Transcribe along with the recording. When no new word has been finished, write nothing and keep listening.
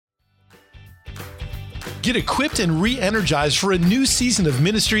Get equipped and re-energized for a new season of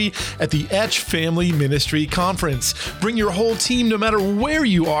ministry at the Etch Family Ministry Conference. Bring your whole team no matter where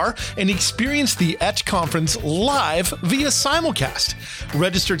you are and experience the Etch Conference live via simulcast.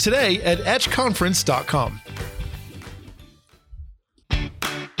 Register today at etchconference.com.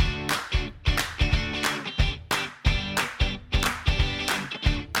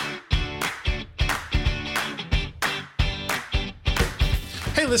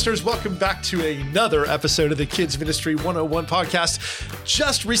 Hey listeners, welcome back to another episode of the Kids Ministry 101 podcast.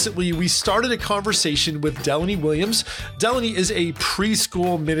 Just recently, we started a conversation with Delaney Williams. Delaney is a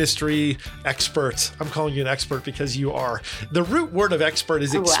preschool ministry expert. I'm calling you an expert because you are. The root word of expert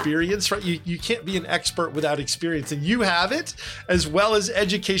is experience, right? You can't be an expert without experience, and you have it, as well as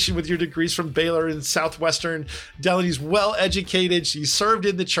education with your degrees from Baylor and Southwestern. Delaney's well educated. She served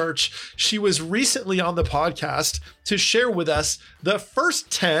in the church. She was recently on the podcast to share with us the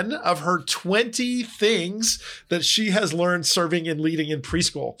first 10 of her 20 things that she has learned serving and leading in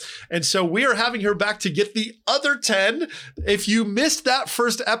preschool. And so we are having her back to get the other 10. If you missed that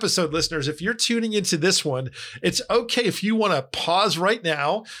first episode, listeners, if you're tuning into this one, it's okay if you want to pause right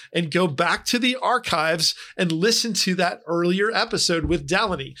now and go back to the archives and listen to that earlier episode with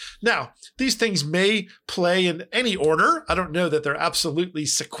Delaney. Now, these things may play in any order. I don't know that they're absolutely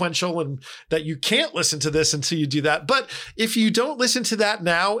sequential and that you can't listen to this until you do that. But if you don't listen to that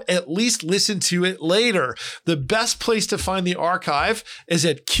now, at least listen to it later. The best place to find the archive is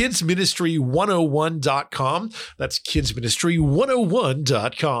at kidsministry101.com. That's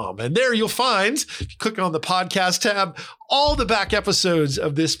kidsministry101.com. And there you'll find, if you click on the podcast tab, all the back episodes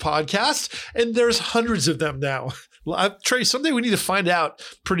of this podcast. And there's hundreds of them now. Trey, someday we need to find out,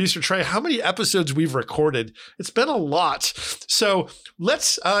 producer Trey, how many episodes we've recorded. It's been a lot. So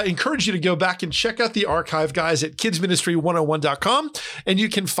let's encourage you to go back and check out the archive, guys, at kidsministry101.com. And you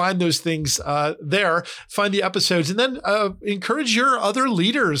can find those things there, find the episodes, and then encourage your other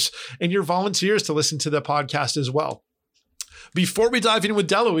leaders and your volunteers to listen to the podcast as well. Before we dive in with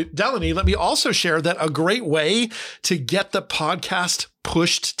Delaney, let me also share that a great way to get the podcast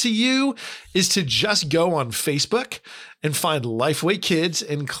pushed to you is to just go on Facebook and find Lifeway Kids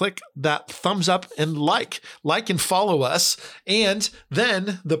and click that thumbs up and like and follow us. And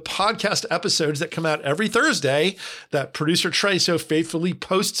then the podcast episodes that come out every Thursday that producer Trey so faithfully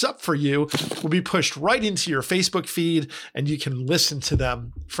posts up for you will be pushed right into your Facebook feed, and you can listen to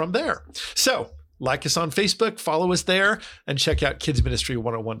them from there. So like us on Facebook, follow us there, and check out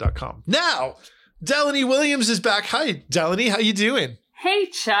kidsministry101.com. Now, Delaney Williams is back. Hi, Delaney. How you doing? Hey,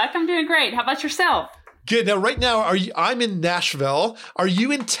 Chuck. I'm doing great. How about yourself? Good. Now, right now, I'm in Nashville. Are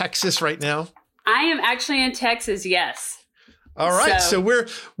you in Texas right now? I am actually in Texas, yes. All right. So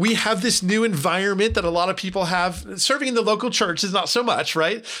we have this new environment that a lot of people have. Serving in the local church is not so much,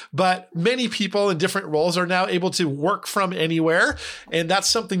 right? But many people in different roles are now able to work from anywhere. And that's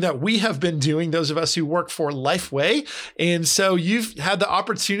something that we have been doing, those of us who work for Lifeway. And so you've had the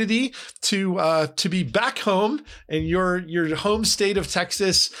opportunity to be back home in your home state of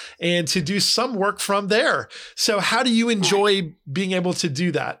Texas and to do some work from there. So how do you enjoy being able to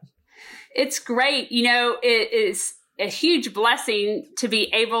do that? It's great. You know, it is a huge blessing to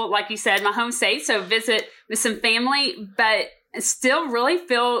be able, like you said, my home state, so visit with some family, but still really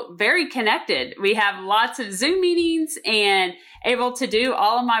feel very connected. We have lots of Zoom meetings and able to do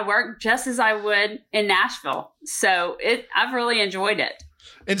all of my work just as I would in Nashville. So I've really enjoyed it.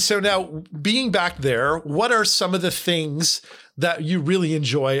 And so now being back there, what are some of the things that you really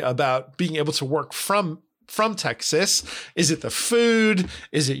enjoy about being able to work from Texas? Is it the food?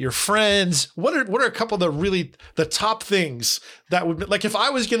 Is it your friends? What are a couple of the top things that would, like, if I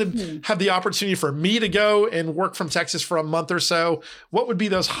was going to have the opportunity for me to go and work from Texas for a month or so, what would be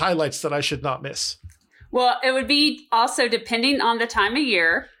those highlights that I should not miss? Well, it would be also depending on the time of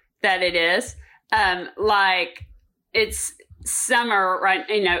year that it is. Like it's summer, right?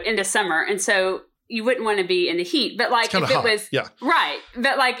 You know, into summer. And so you wouldn't want to be in the heat, but like if it was right,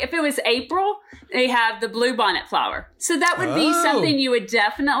 but like if it was April, they have the bluebonnet flower, so that would be something you would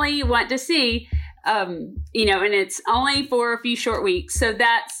definitely want to see. You know, and it's only for a few short weeks, so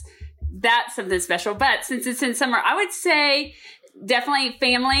that's something special. But since it's in summer, I would say definitely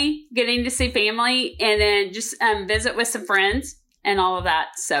family, getting to see family, and then just visit with some friends and all of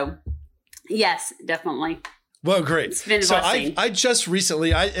that. So yes, definitely. Well, great. So I just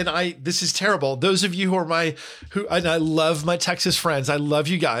recently, this is terrible. Those of you and I love my Texas friends. I love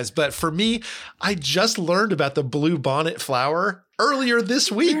you guys. But for me, I just learned about the blue bonnet flower earlier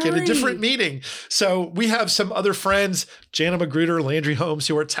this week in a different meeting. So we have some other friends, Jana Magruder, Landry Holmes,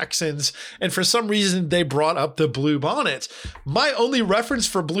 who are Texans. And for some reason, they brought up the Blue Bonnet. My only reference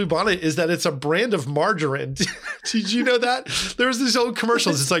for Blue Bonnet is that it's a brand of margarine. Did you know that? There was these old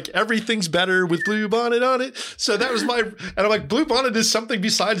commercials. It's like, everything's better with Blue Bonnet on it. So that was and I'm like, Blue Bonnet is something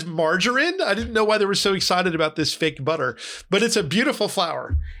besides margarine? I didn't know why they were so excited about this fake butter, but it's a beautiful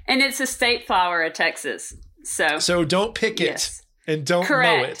flower. And it's a state flower of Texas. So don't pick it and don't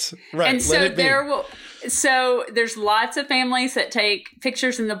mow it. Right. And so there's lots of families that take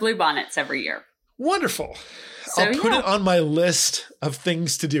pictures in the bluebonnets every year. Wonderful. I'll put it on my list of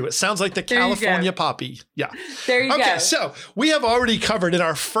things to do. It sounds like the California poppy. Yeah. There you go. Okay, so we have already covered in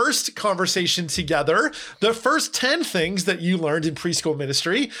our first conversation together the first 10 things that you learned in preschool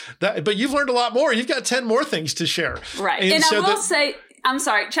ministry. But you've learned a lot more. You've got 10 more things to share. Right. And I will say, I'm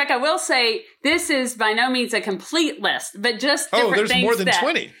sorry, Chuck, I will say this is by no means a complete list, but just different things. Oh, there's more than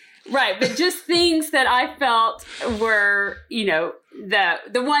 20. Right. But just things that I felt were,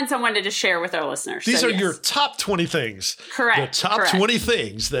 the ones I wanted to share with our listeners. These are your top 20 things. Correct. The top 20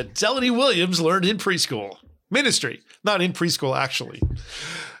 things that Delaney Williams learned in preschool ministry. Not in preschool, actually.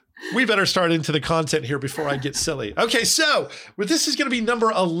 We better start into the content here before I get silly. Okay, so this is going to be number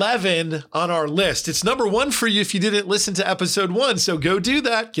 11 on our list. It's number 1 for you if you didn't listen to episode 1. So go do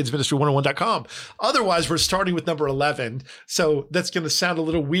that, kidsministry101.com. Otherwise, we're starting with number 11. So that's going to sound a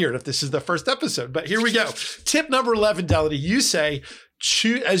little weird if this is the first episode. But here we go. Tip number 11, Delaney, you say,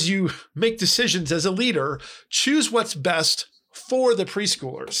 as you make decisions as a leader, choose what's best for the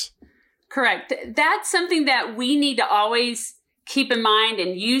preschoolers. Correct. That's something that we need to always keep in mind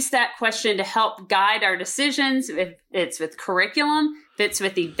and use that question to help guide our decisions. If it's with curriculum, if it's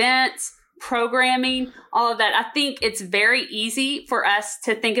with events, programming, all of that. I think it's very easy for us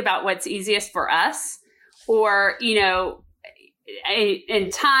to think about what's easiest for us, or, in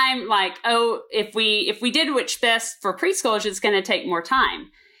time, like, if we did what's best for preschoolers, it's going to take more time.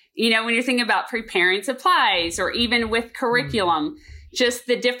 When you're thinking about preparing supplies or even with curriculum, just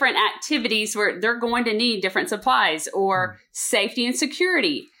the different activities where they're going to need different supplies, or safety and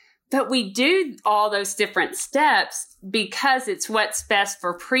security. But we do all those different steps because it's what's best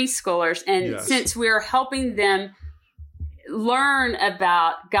for preschoolers. And since we're helping them learn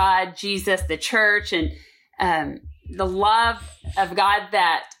about God, Jesus, the church, and the love of God,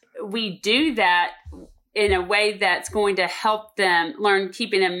 that we do that in a way that's going to help them learn,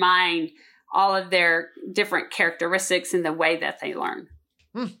 keeping in mind all of their different characteristics in the way that they learn.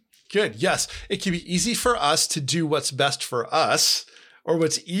 Good. Yes. It can be easy for us to do what's best for us or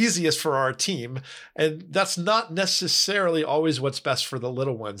what's easiest for our team. And that's not necessarily always what's best for the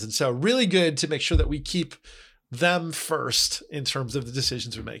little ones. And so really good to make sure that we keep them first in terms of the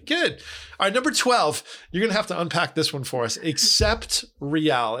decisions we make. Good. All right. Number 12, you're going to have to unpack this one for us. Accept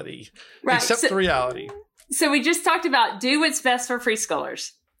reality. Right. Accept reality. So we just talked about do what's best for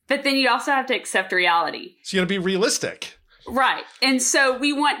preschoolers. But then you also have to accept reality. So you got to be realistic. Right. And so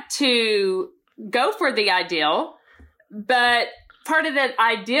we want to go for the ideal, but part of that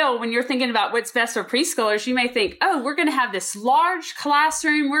ideal, when you're thinking about what's best for preschoolers, you may think, we're going to have this large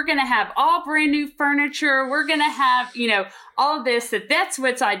classroom. We're going to have all brand new furniture. We're going to have, all of this, that's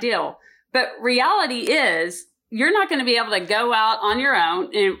what's ideal. But reality is, you're not going to be able to go out on your own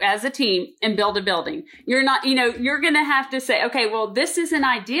as a team and build a building. You're not, you're going to have to say, okay, well, this isn't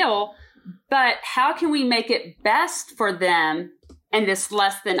ideal, but how can we make it best for them in this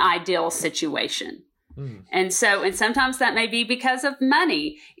less than ideal situation? And sometimes that may be because of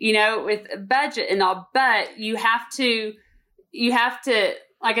money, with budget and all, but you have to,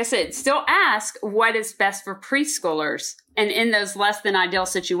 like I said, still ask what is best for preschoolers. And in those less than ideal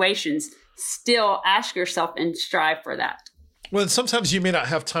situations, still ask yourself and strive for that. Well, and sometimes you may not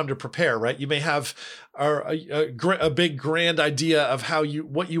have time to prepare, right? You may have a big grand idea of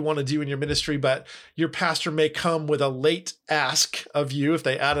what you want to do in your ministry, but your pastor may come with a late ask of you if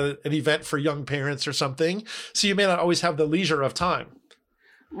they add an event for young parents or something. So you may not always have the leisure of time.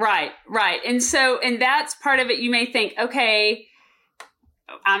 Right. And that's part of it. You may think, okay,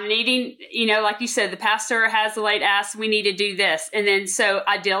 I'm needing, like you said, the pastor has a late ask, we need to do this. And then so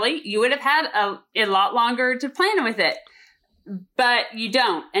ideally you would have had a lot longer to plan with it, but you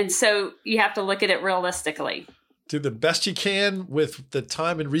don't. And so you have to look at it realistically. Do the best you can with the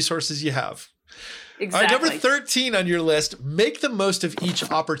time and resources you have. Exactly. All right, number 13 on your list, make the most of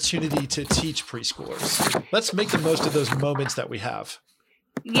each opportunity to teach preschoolers. Let's make the most of those moments that we have.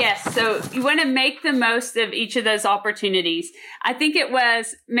 Yes. So you want to make the most of each of those opportunities. I think it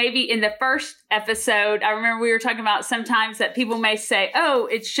was maybe in the first episode, I remember we were talking about sometimes that people may say,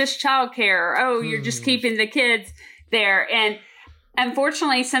 it's just childcare, or, you're just keeping the kids there. And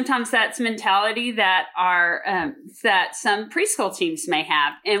unfortunately, sometimes that's mentality that that some preschool teams may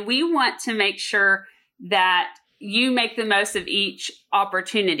have. And we want to make sure that you make the most of each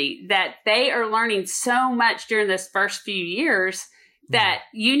opportunity, that they are learning so much during this first few years that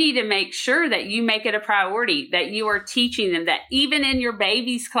you need to make sure that you make it a priority, that you are teaching them, that even in your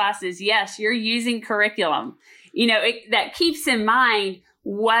baby's classes, yes, you're using curriculum, that keeps in mind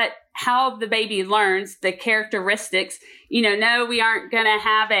how the baby learns, the characteristics. No, we aren't going to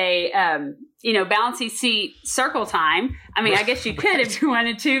have a, bouncy seat circle time. I mean, I guess you could if you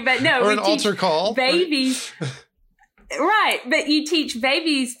wanted to, but no. Or an altar call. Babies. Right. But you teach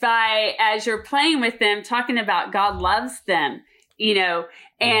babies by, as you're playing with them, talking about God loves them,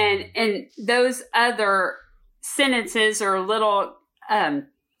 and those other sentences or little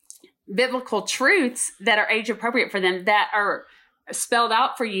biblical truths that are age appropriate for them that are spelled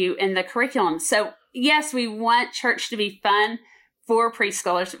out for you in the curriculum. So yes, we want church to be fun for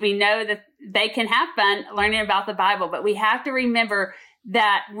preschoolers. We know that they can have fun learning about the Bible, but we have to remember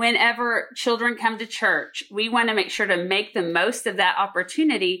that whenever children come to church, we want to make sure to make the most of that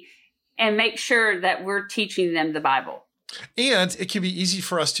opportunity and make sure that we're teaching them the Bible. And it can be easy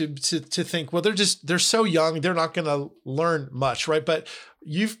for us to think, well, they're so young, they're not going to learn much, right? But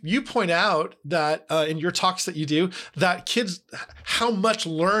you point out that in your talks that you do, that kids, how much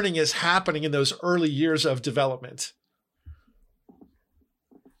learning is happening in those early years of development.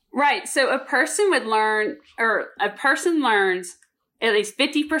 Right. So a person learns at least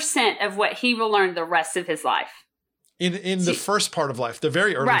 50% of what he will learn the rest of his life. In the first part of life, the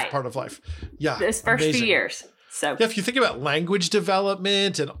very early part of life. Yeah. Those first few years. So yeah, if you think about language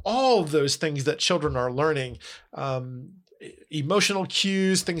development and all of those things that children are learning, emotional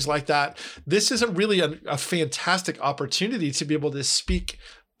cues, things like that, this is really a fantastic opportunity to be able to speak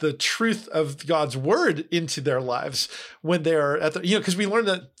the truth of God's word into their lives when they're at because we learn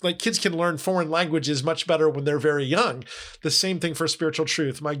that like kids can learn foreign languages much better when they're very young. The same thing for spiritual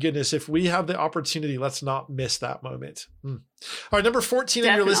truth. My goodness, if we have the opportunity, let's not miss that moment. All right, number 14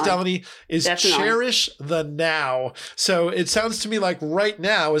 on your list, Delaney, is cherish the now. So it sounds to me like right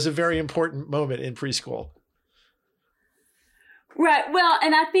now is a very important moment in preschool. Right. Well,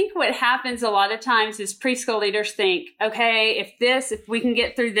 and I think what happens a lot of times is preschool leaders think, okay, if we can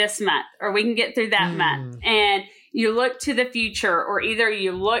get through this month or we can get through that month, and you look to the future, or either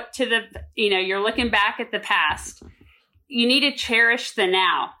you look to you're looking back at the past, you need to cherish the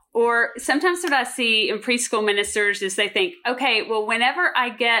now. Or sometimes what I see in preschool ministers is they think, okay, well, whenever I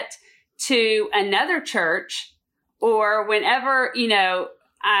get to another church, or whenever,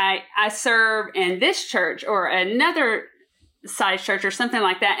 I serve in this church or another size church or something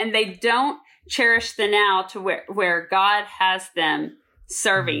like that, and they don't cherish the now to where God has them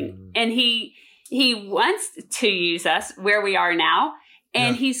serving. And he wants to use us where we are now,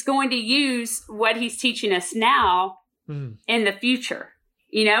 and he's going to use what he's teaching us now in the future,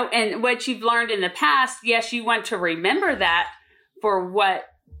 and what you've learned in the past. Yes, you want to remember that for what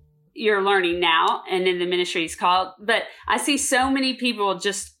you're learning now and in the ministry's called. But I see so many people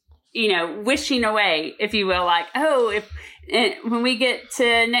just, wishing away, if you will, like, when we get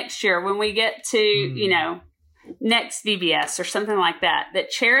to next year, when we get to, next VBS or something like that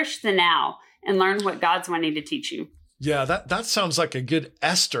cherish the now and learn what God's wanting to teach you. Yeah, that sounds like a good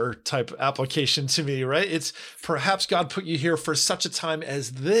Esther type application to me, right? It's perhaps God put you here for such a time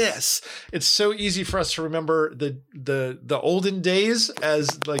as this. It's so easy for us to remember the olden days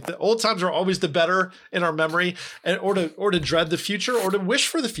as like the old times are always the better in our memory, and or to dread the future or to wish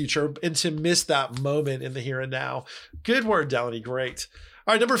for the future and to miss that moment in the here and now. Good word, Delaney. Great.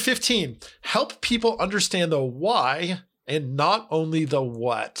 All right, number 15, help people understand the why and not only the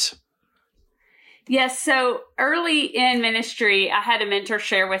what. Yes. So early in ministry, I had a mentor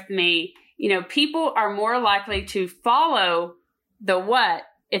share with me, people are more likely to follow the what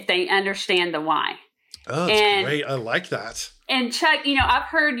if they understand the why. Oh, that's great. I like that. And Chuck, I've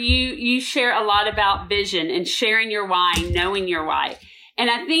heard you share a lot about vision and sharing your why, knowing your why. And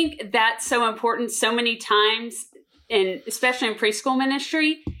I think that's so important. So many times, and especially in preschool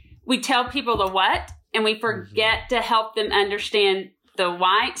ministry, we tell people the what and we forget to help them understand the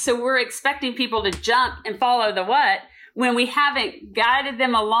why. So we're expecting people to jump and follow the what when we haven't guided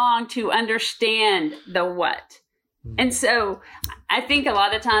them along to understand the what. And so I think a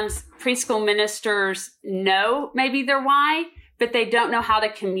lot of times preschool ministers know maybe their why, but they don't know how to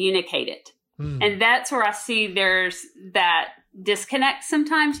communicate it. And that's where I see there's that disconnect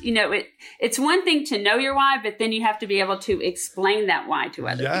sometimes. It's one thing to know your why, but then you have to be able to explain that why to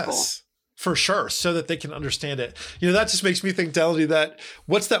other people. For sure, so that they can understand it. That just makes me think, Delaney, that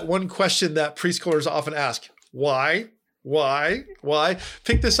what's that one question that preschoolers often ask? Why? Why? Why?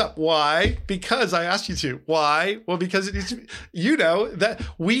 Pick this up. Why? Because I asked you to. Why? Well, because it needs to be, that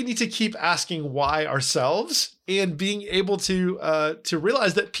we need to keep asking why ourselves and being able to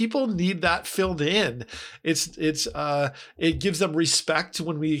realize that people need that filled in. It gives them respect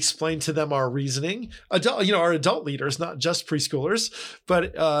when we explain to them our reasoning. Our adult leaders, not just preschoolers,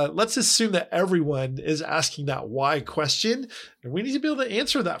 but let's assume that everyone is asking that why question, and we need to be able to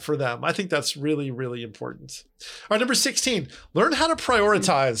answer that for them. I think that's really, really important. All right, number 16, learn how to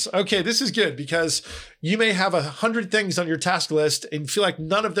prioritize. Okay, this is good because you may have 100 things on your task list and feel like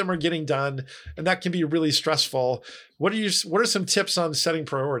none of them are getting done, and that can be really stressful. What are some tips on setting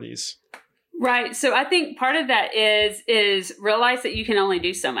priorities? Right. So I think part of that is realize that you can only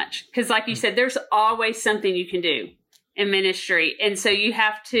do so much. Because like you said, there's always something you can do in ministry. And so you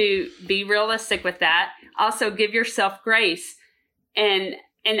have to be realistic with that. Also give yourself grace and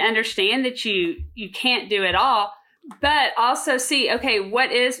understand that you can't do it all, but also see, okay,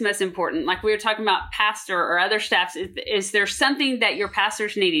 what is most important? Like we were talking about pastor or other staffs. Is there something that your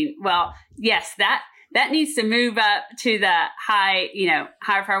pastor's needing? Well, yes, that needs to move up to the high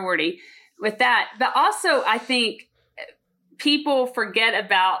priority with that. But also I think people forget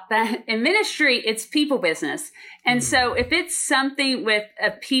about that in ministry, it's people business. And so if it's something with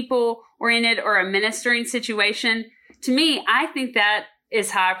a people oriented or a ministering situation, to me, I think that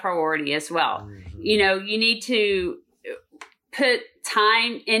is high priority as well. You need to put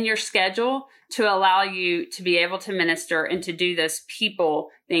time in your schedule to allow you to be able to minister and to do those people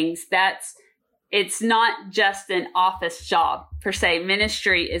things. It's not just an office job per se.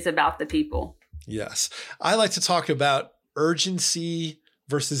 Ministry is about the people. Yes. I like to talk about urgency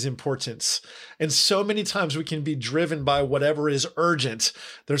versus importance. And so many times we can be driven by whatever is urgent.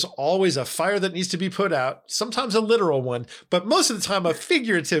 There's always a fire that needs to be put out, sometimes a literal one, but most of the time a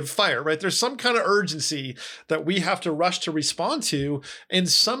figurative fire, right? There's some kind of urgency that we have to rush to respond to. And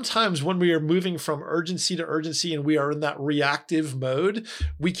sometimes when we are moving from urgency to urgency and we are in that reactive mode,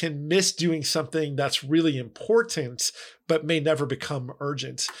 we can miss doing something that's really important but may never become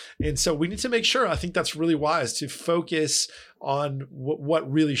urgent. And so we need to make sure, I think that's really wise, to focus on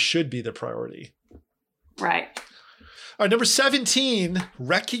what really should be the priority. Right. All right, number 17,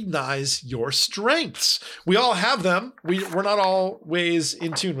 recognize your strengths. We all have them. We're not always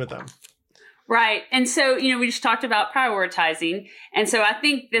in tune with them. Right. And so, we just talked about prioritizing. And so I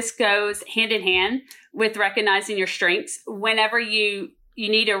think this goes hand in hand with recognizing your strengths. Whenever you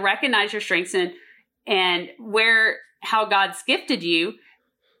need to recognize your strengths and how God's gifted you.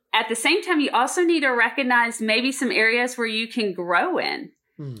 At the same time, you also need to recognize maybe some areas where you can grow in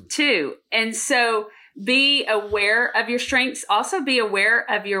too. And so be aware of your strengths. Also be aware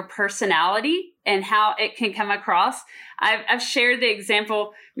of your personality and how it can come across. I've shared the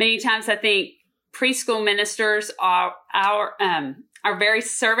example many times. I think preschool ministers are very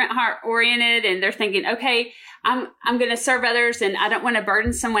servant heart oriented, and they're thinking, okay, I'm going to serve others and I don't want to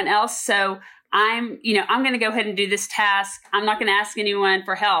burden someone else. So I'm going to go ahead and do this task. I'm not going to ask anyone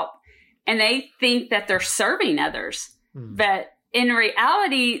for help. And they think that they're serving others. But in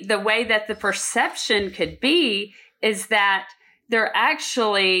reality, the way that the perception could be is that they're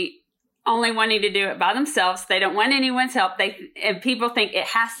actually only wanting to do it by themselves. They don't want anyone's help. And people think it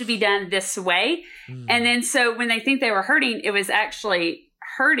has to be done this way. And then so when they think they were hurting, it was actually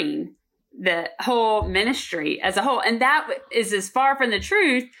hurting the whole ministry as a whole. And that is as far from the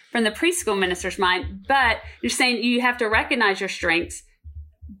truth from the preschool minister's mind. But you're saying you have to recognize your strengths,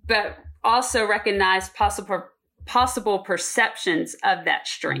 but also recognize possible perceptions of that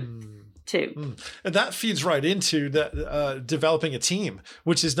strength too. And that feeds right into the developing a team,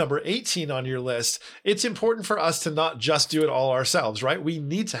 which is number 18 on your list. It's important for us to not just do it all ourselves, right? We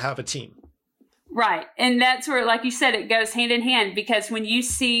need to have a team. Right. And that's where, like you said, it goes hand in hand, because when you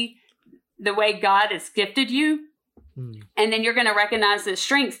see the way God has gifted you, and then you're going to recognize the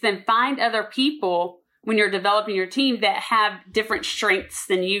strengths, then find other people when you're developing your team that have different strengths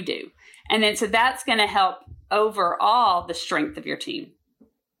than you do. And then so that's going to help overall the strength of your team.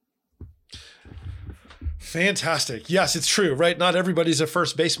 Fantastic. Yes, it's true, right? Not everybody's a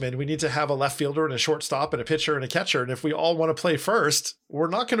first baseman. We need to have a left fielder and a shortstop and a pitcher and a catcher. And if we all want to play first, we're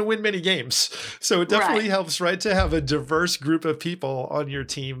not going to win many games. So it definitely helps, right, to have a diverse group of people on your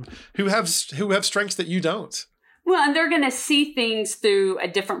team who have strengths that you don't. Well, and they're going to see things through a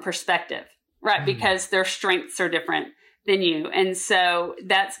different perspective, right? Because their strengths are different than you. And so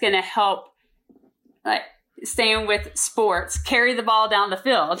that's going to help, like, staying with sports, carry the ball down the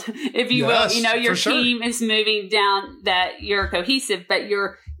field, if you will. Your team is moving down, that you're cohesive, but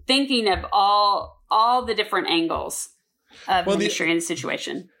you're thinking of all the different angles of ministry and the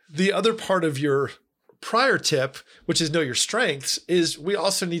situation. The other part of your prior tip, which is know your strengths, is we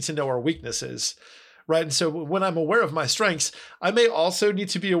also need to know our weaknesses. Right. And so when I'm aware of my strengths, I may also need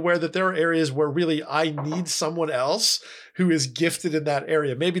to be aware that there are areas where really I need someone else who is gifted in that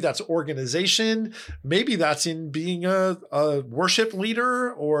area. Maybe that's organization. Maybe that's in being a worship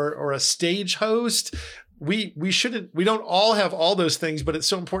leader or a stage host. We don't all have all those things, but it's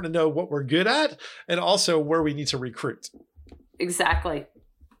so important to know what we're good at and also where we need to recruit. Exactly.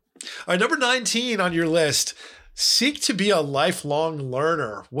 All right, number 19 on your list. Seek to be a lifelong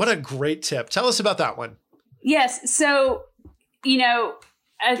learner. What a great tip. Tell us about that one. Yes. So,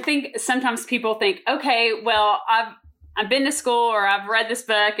 I think sometimes people think, okay, well, I've been to school or I've read this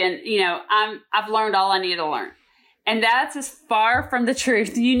book and, I've learned all I need to learn. And that's as far from the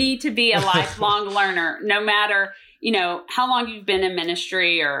truth. You need to be a lifelong learner, no matter, how long you've been in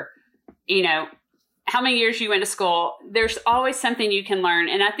ministry or, how many years you went to school. There's always something you can learn.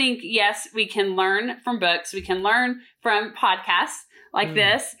 And I think, yes, we can learn from books. We can learn from podcasts like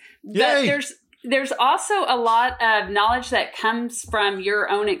this. Yay. But there's also a lot of knowledge that comes from your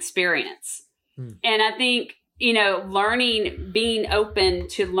own experience. And I think, being open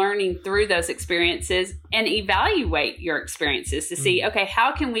to learning through those experiences and evaluate your experiences to see, okay,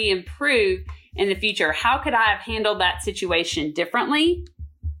 how can we improve in the future? How could I have handled that situation differently?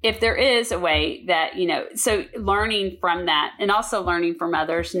 If there is a way that, so learning from that and also learning from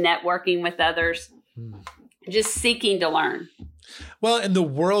others, networking with others, just seeking to learn. Well, and the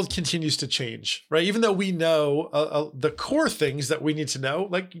world continues to change, right? Even though we know the core things that we need to know,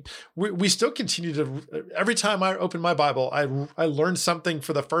 like we still continue to, every time I open my Bible, I learn something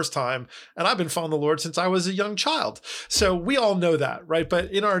for the first time, and I've been following the Lord since I was a young child. So we all know that, right?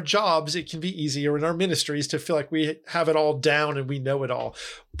 But in our jobs, it can be easier in our ministries to feel like we have it all down and we know it all.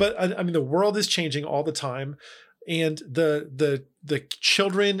 But I mean, the world is changing all the time. And the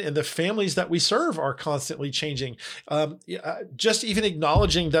children and the families that we serve are constantly changing. Just even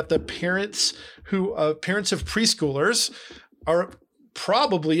acknowledging that the parents of preschoolers are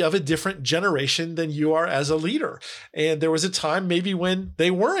probably of a different generation than you are as a leader. And there was a time maybe when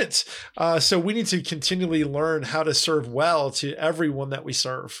they weren't. So we need to continually learn how to serve well to everyone that we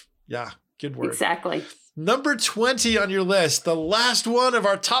serve. Yeah, good word. Exactly. Number 20 on your list, the last one of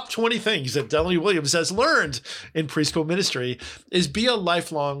our top 20 things that Delaney Williams has learned in preschool ministry is be a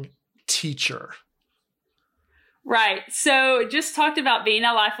lifelong teacher. Right. So just talked about being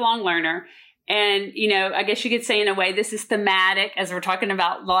a lifelong learner. And, I guess you could say in a way, this is thematic as we're talking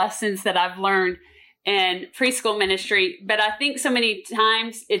about lessons that I've learned in preschool ministry. But I think so many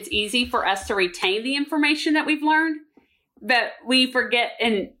times it's easy for us to retain the information that we've learned. But we forget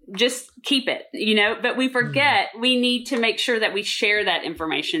and just keep it, but we forget we need to make sure that we share that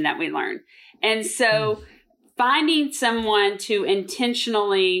information that we learn. And so finding someone to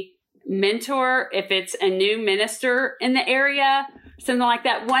intentionally mentor, if it's a new minister in the area, something like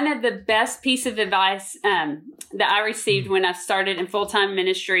that. One of the best piece of advice that I received when I started in full-time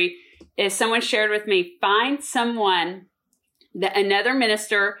ministry is someone shared with me, find someone, another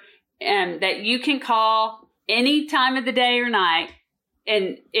minister that you can call any time of the day or night.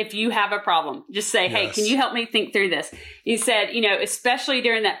 And if you have a problem, just say, hey, can you help me think through this? He said, especially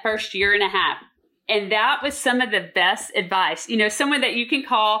during that first year and a half. And that was some of the best advice, someone that you can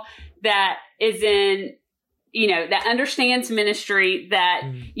call that is in, that understands ministry, that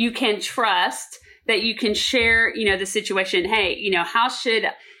you can trust, that you can share, the situation. Hey,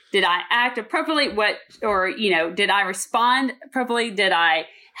 did I act appropriately? Did I respond appropriately?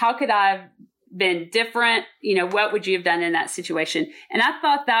 How could I have been different? What would you have done in that situation? And I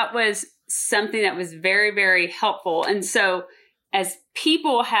thought that was something that was very, very helpful. And so as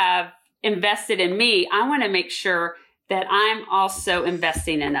people have invested in me, I want to make sure that I'm also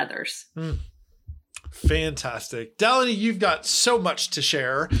investing in others. Fantastic. Delaney, you've got so much to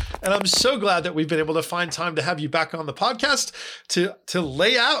share, and I'm so glad that we've been able to find time to have you back on the podcast to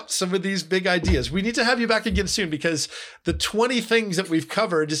lay out some of these big ideas. We need to have you back again soon because the 20 things that we've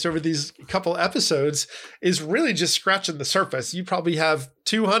covered just over these couple episodes is really just scratching the surface. You probably have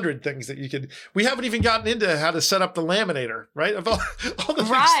 200 things that you could. We haven't even gotten into how to set up the laminator, right? Of all the things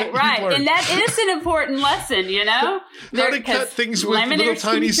right. And that is an important lesson, How to cut things with little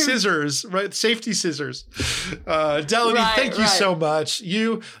tiny scissors, right? Safety scissors. Delaney, thank you so much.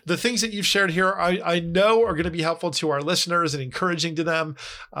 The things that you've shared here, I know are going to be helpful to our listeners and encouraging to them.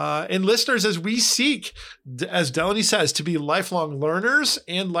 And listeners, as we seek, as Delaney says, to be lifelong learners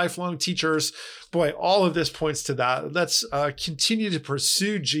and lifelong teachers, boy, all of this points to that. Let's continue to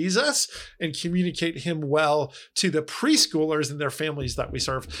pursue Jesus and communicate him well to the preschoolers and their families that we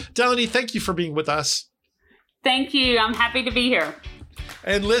serve. Delaney, thank you for being with us. Thank you. I'm happy to be here.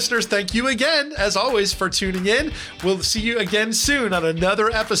 And listeners, thank you again, as always, for tuning in. We'll see you again soon on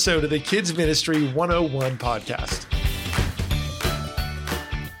another episode of the Kids Ministry 101 podcast.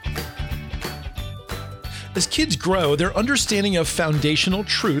 As kids grow, their understanding of foundational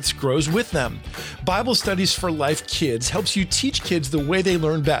truths grows with them. Bible Studies for Life Kids helps you teach kids the way they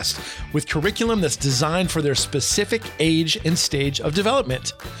learn best, with curriculum that's designed for their specific age and stage of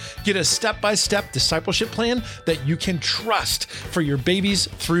development. Get a step-by-step discipleship plan that you can trust for your babies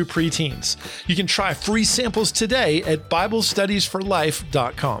through preteens. You can try free samples today at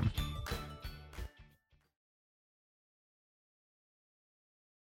BibleStudiesForLife.com.